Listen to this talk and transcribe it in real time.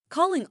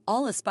calling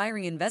all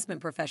aspiring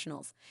investment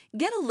professionals.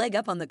 Get a leg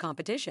up on the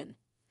competition.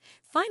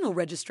 Final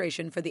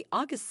registration for the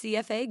August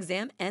CFA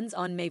exam ends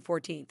on May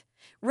 14th.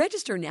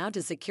 Register now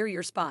to secure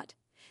your spot.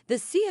 The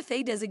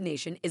CFA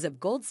designation is of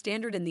gold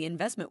standard in the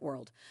investment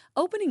world,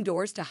 opening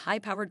doors to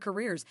high-powered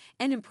careers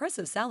and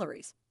impressive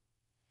salaries.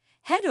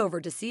 Head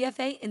over to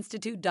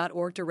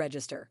cfainstitute.org to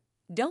register.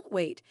 Don't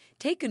wait.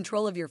 Take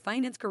control of your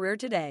finance career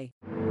today.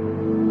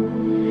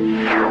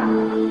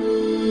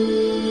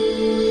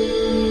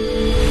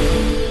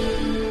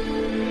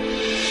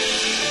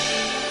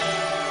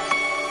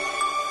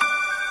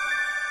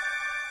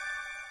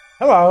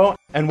 Hello,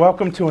 and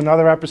welcome to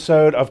another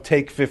episode of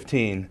Take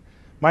 15.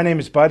 My name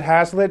is Bud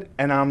Hazlitt,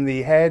 and I'm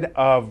the head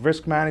of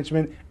risk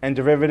management and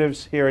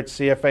derivatives here at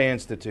CFA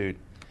Institute.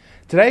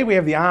 Today we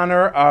have the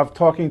honor of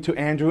talking to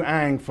Andrew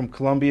Ang from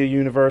Columbia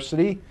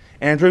University.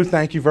 Andrew,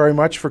 thank you very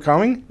much for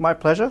coming. My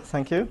pleasure,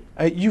 thank you.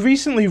 You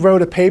recently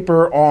wrote a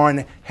paper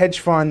on hedge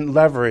fund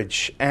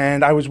leverage,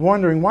 and I was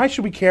wondering, why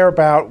should we care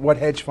about what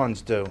hedge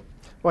funds do?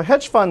 Well,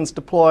 hedge funds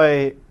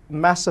deploy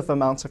massive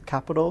amounts of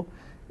capital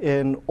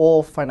in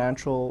all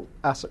financial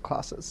asset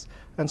classes,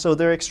 and so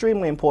they're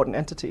extremely important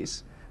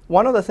entities.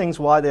 One of the things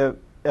why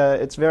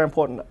it's very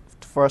important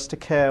for us to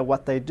care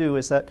what they do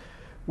is that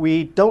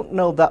we don't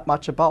know that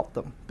much about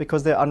them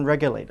because they're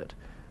unregulated.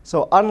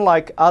 So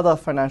unlike other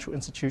financial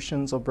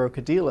institutions or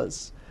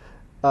broker-dealers,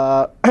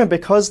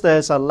 because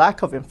there's a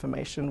lack of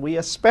information, we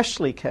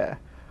especially care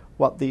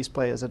what these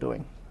players are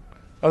doing.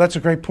 Oh, that's a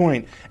great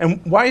point.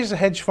 And why is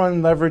hedge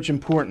fund leverage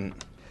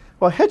important?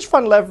 Well, hedge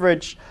fund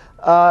leverage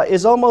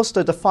is almost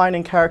a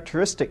defining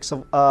characteristics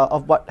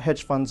of what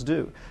hedge funds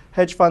do.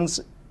 Hedge funds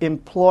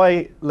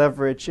employ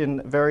leverage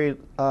in very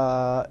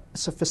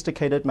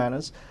sophisticated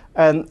manners,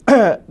 and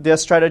their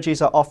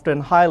strategies are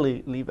often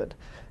highly levered.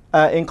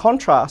 In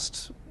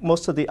contrast,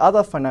 most of the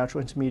other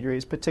financial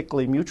intermediaries,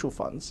 particularly mutual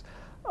funds,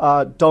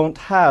 don't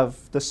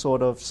have this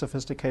sort of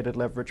sophisticated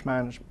leverage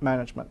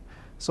management.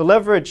 So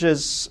leverage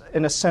is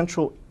an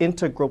essential,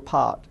 integral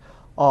part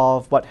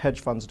of what hedge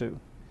funds do.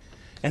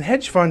 And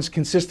hedge funds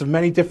consist of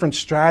many different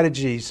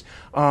strategies.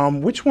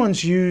 Which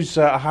ones use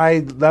a high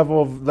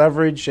level of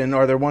leverage, and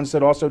are there ones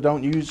that also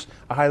don't use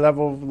a high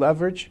level of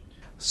leverage?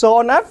 So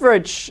on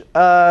average,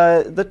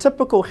 the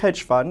typical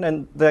hedge fund,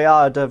 and they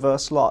are a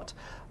diverse lot,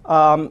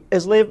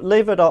 is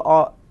levered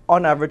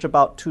on average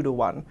about 2 to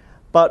 1.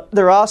 But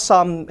there are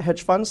some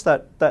hedge funds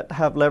that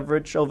have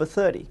leverage over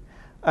 30,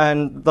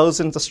 and those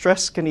in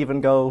distress can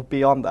even go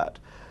beyond that.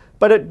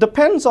 But it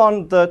depends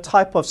on the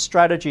type of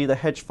strategy the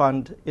hedge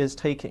fund is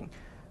taking.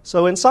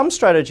 So in some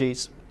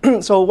strategies,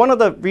 so one of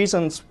the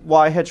reasons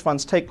why hedge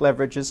funds take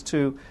leverage is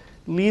to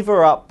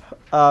lever up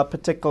a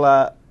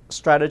particular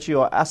strategy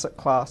or asset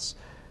class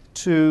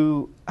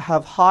to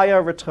have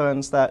higher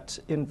returns that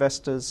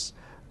investors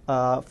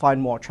find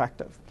more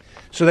attractive.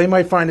 So they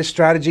might find a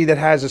strategy that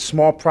has a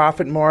small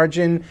profit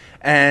margin,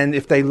 and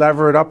if they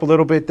lever it up a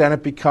little bit, then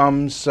it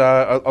becomes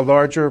a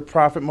larger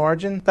profit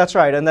margin? That's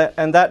right, and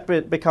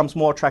that becomes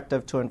more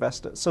attractive to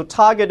investors. So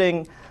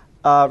targeting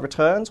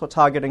returns or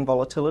targeting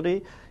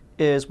volatility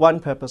is one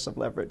purpose of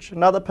leverage.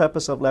 Another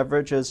purpose of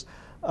leverage is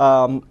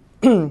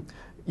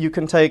you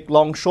can take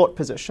long-short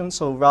positions.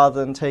 So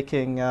rather than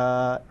taking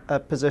a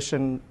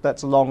position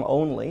that's long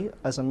only,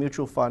 as a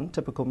mutual fund,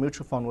 typical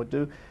mutual fund would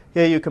do,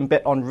 here you can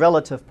bet on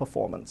relative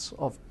performance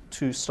of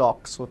two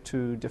stocks or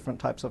two different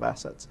types of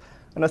assets.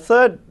 And a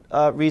third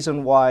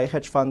reason why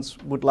hedge funds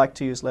would like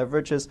to use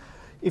leverage is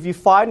if you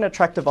find an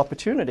attractive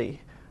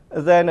opportunity,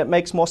 then it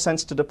makes more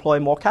sense to deploy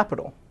more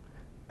capital,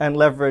 and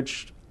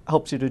leverage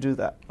helps you to do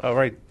that. All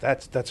right,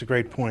 that's a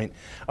great point.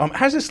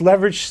 Has this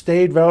leverage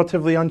stayed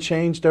relatively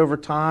unchanged over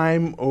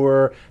time,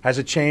 or has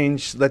it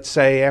changed, let's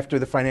say, after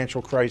the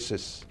financial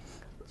crisis?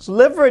 So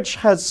leverage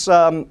has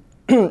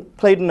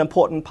played an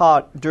important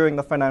part during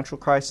the financial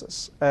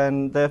crisis,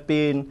 and there have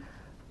been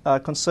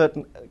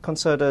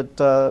concerted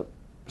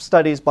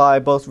studies by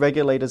both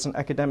regulators and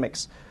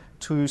academics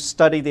to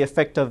study the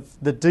effect of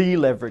the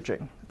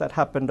deleveraging that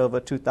happened over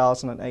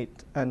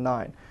 2008 and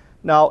 9.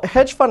 Now,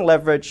 hedge fund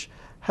leverage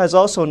has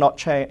also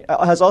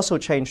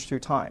changed through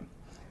time.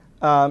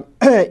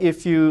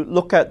 If you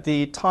look at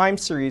the time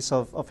series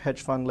of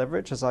hedge fund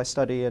leverage, as I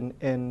study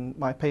in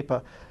my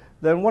paper,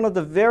 then one of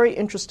the very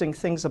interesting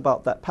things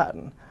about that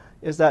pattern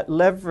is that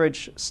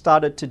leverage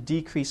started to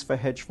decrease for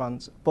hedge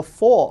funds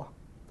before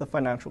the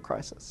financial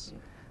crisis.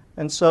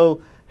 And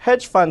so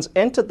hedge funds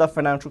entered the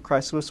financial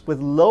crisis with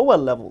lower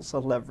levels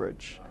of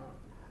leverage.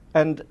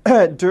 And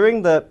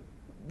during the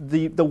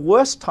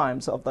worst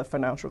times of the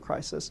financial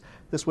crisis,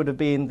 this would have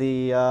been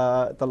the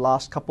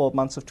last couple of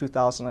months of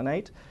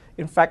 2008.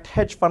 In fact,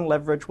 hedge fund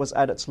leverage was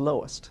at its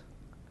lowest.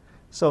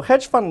 So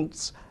hedge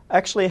funds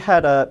actually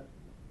had a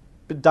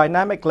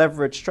dynamic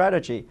leverage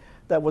strategy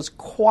that was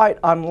quite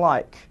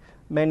unlike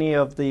many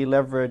of the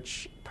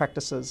leverage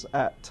practices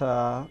at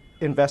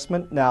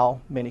investment,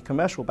 now many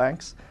commercial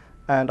banks,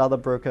 and other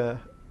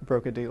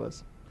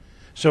broker-dealers.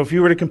 So if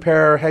you were to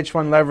compare hedge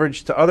fund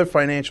leverage to other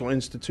financial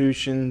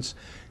institutions,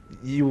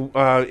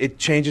 it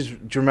changes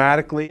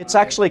dramatically? It's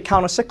actually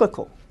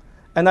countercyclical.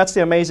 And that's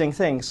the amazing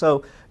thing.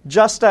 So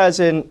just as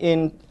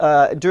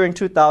during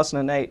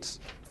 2008,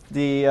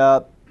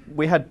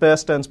 we had Bear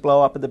Stearns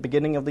blow up at the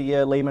beginning of the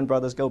year, Lehman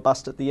Brothers go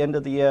bust at the end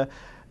of the year,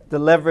 the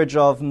leverage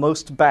of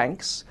most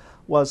banks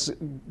was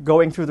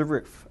going through the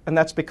roof. And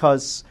that's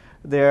because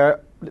their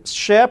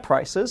share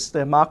prices,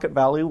 their market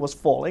value was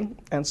falling.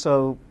 And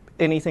so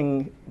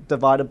anything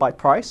divided by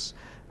price,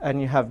 and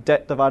you have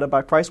debt divided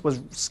by price, was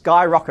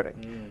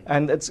skyrocketing.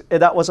 And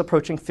that was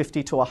approaching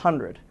 50 to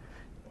 100.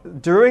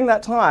 During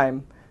that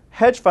time,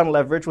 hedge fund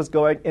leverage was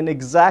going in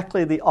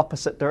exactly the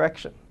opposite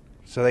direction.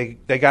 So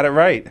they got it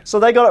right. So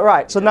they got it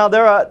right. So now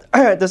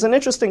there's an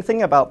interesting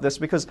thing about this,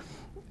 because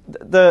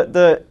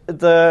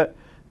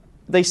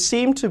they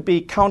seem to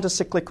be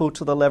countercyclical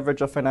to the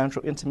leverage of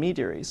financial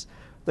intermediaries.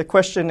 The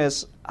question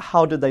is,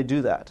 how did they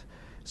do that?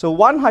 So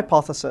one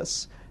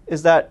hypothesis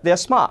is that they're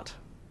smart.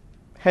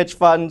 Hedge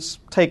funds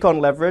take on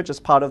leverage as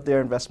part of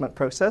their investment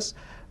process.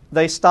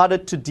 They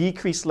started to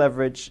decrease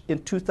leverage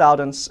in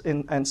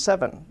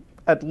 2007,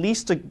 at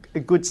least a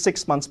good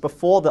 6 months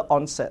before the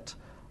onset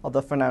of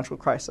the financial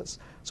crisis.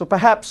 So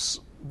perhaps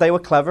they were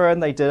clever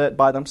and they did it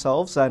by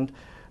themselves, and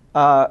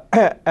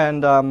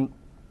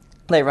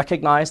they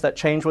recognized that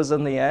change was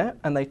in the air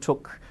and they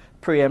took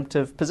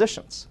preemptive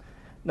positions.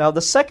 Now,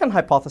 the second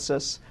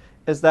hypothesis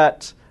is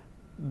that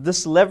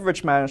this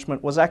leverage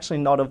management was actually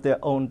not of their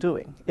own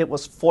doing. It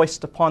was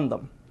foisted upon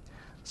them.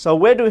 So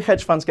where do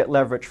hedge funds get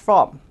leverage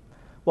from?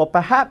 Well,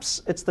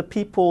 perhaps it's the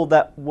people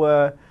that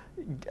were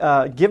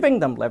giving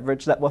them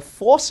leverage that were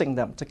forcing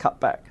them to cut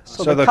back.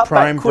 So the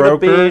cutback could have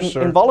been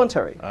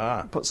involuntary.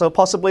 So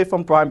possibly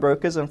from prime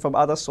brokers and from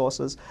other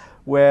sources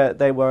where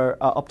they were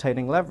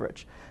obtaining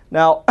leverage.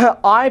 Now,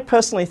 I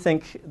personally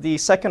think the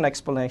second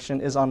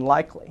explanation is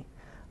unlikely.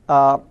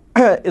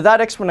 That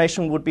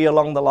explanation would be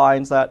along the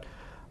lines that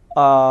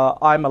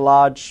I'm a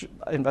large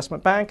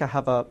investment bank. I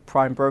have a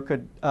prime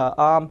broker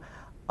arm.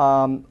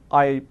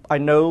 I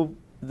know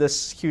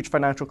this huge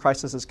financial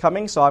crisis is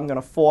coming, so I'm going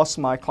to force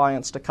my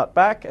clients to cut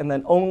back, and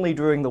then only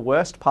during the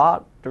worst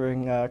part,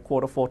 during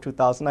quarter 4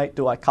 2008,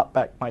 do I cut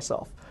back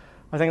myself.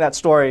 I think that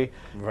story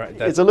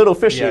is a little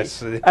fishy.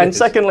 Yes, and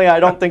secondly, I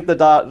don't think the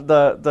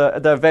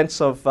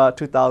events of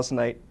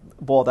 2008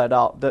 bore that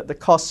out. The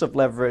costs of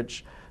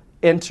leverage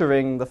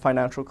entering the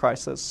financial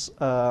crisis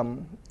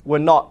were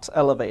not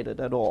elevated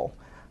at all.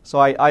 So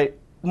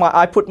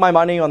I put my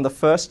money on the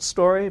first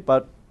story,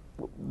 but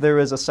there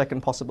is a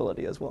second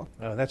possibility as well.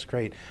 Oh, that's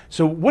great.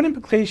 So what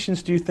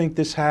implications do you think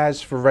this has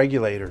for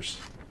regulators?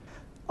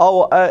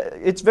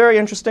 It's very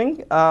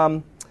interesting.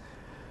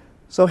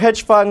 So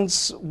hedge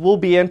funds will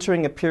be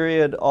entering a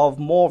period of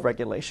more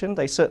regulation.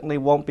 They certainly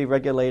won't be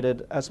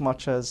regulated as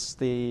much as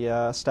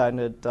the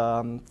standard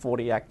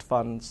 40 Act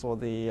funds or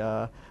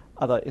the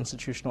other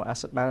institutional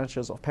asset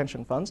managers or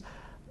pension funds.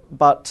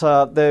 But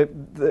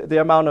the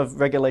amount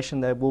of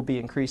regulation there will be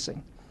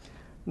increasing.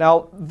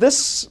 Now,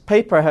 this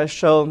paper has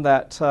shown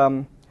that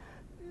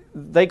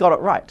they got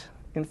it right.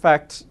 In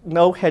fact,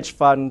 no hedge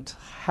fund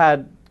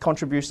had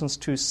contributions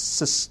to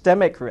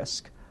systemic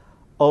risk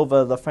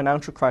over the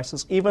financial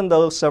crisis, even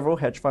though several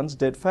hedge funds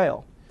did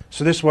fail.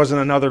 So this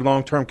wasn't another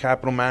long-term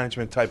capital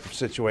management type of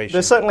situation?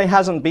 There certainly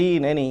hasn't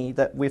been any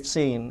that we've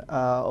seen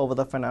over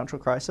the financial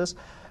crisis.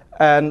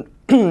 And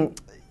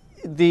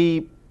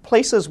the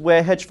places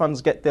where hedge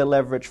funds get their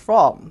leverage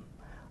from,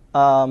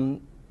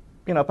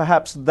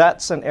 perhaps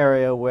that's an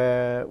area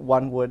where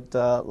one would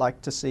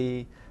like to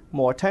see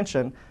more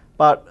attention.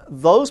 But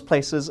those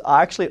places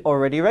are actually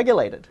already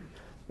regulated,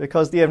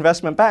 because the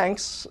investment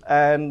banks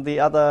and the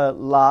other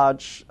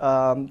large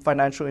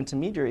financial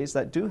intermediaries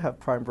that do have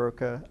prime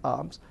broker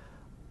arms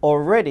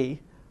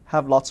already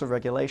have lots of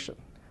regulation.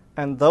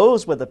 And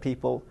those were the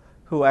people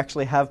who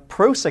actually have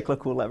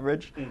pro-cyclical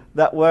leverage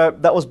that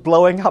was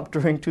blowing up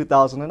during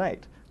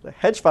 2008. The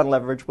hedge fund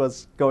leverage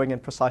was going in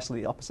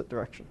precisely the opposite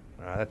direction.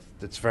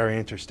 That's very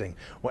interesting.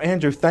 Well,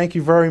 Andrew, thank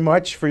you very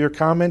much for your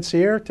comments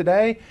here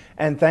today,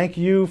 and thank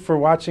you for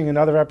watching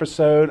another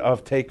episode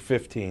of Take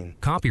 15.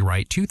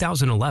 Copyright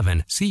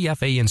 2011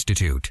 CFA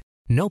Institute.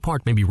 No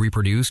part may be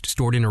reproduced,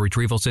 stored in a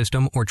retrieval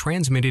system, or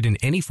transmitted in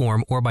any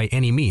form or by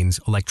any means,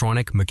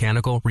 electronic,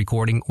 mechanical,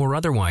 recording, or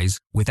otherwise,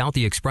 without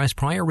the express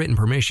prior written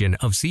permission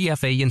of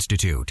CFA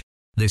Institute.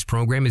 This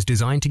program is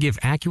designed to give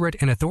accurate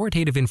and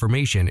authoritative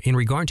information in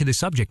regard to the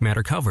subject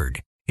matter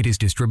covered. It is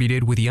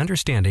distributed with the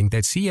understanding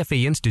that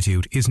CFA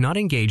Institute is not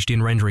engaged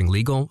in rendering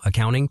legal,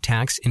 accounting,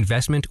 tax,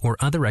 investment, or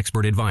other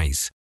expert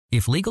advice.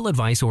 If legal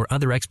advice or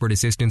other expert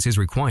assistance is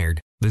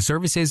required, the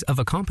services of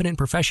a competent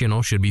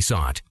professional should be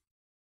sought.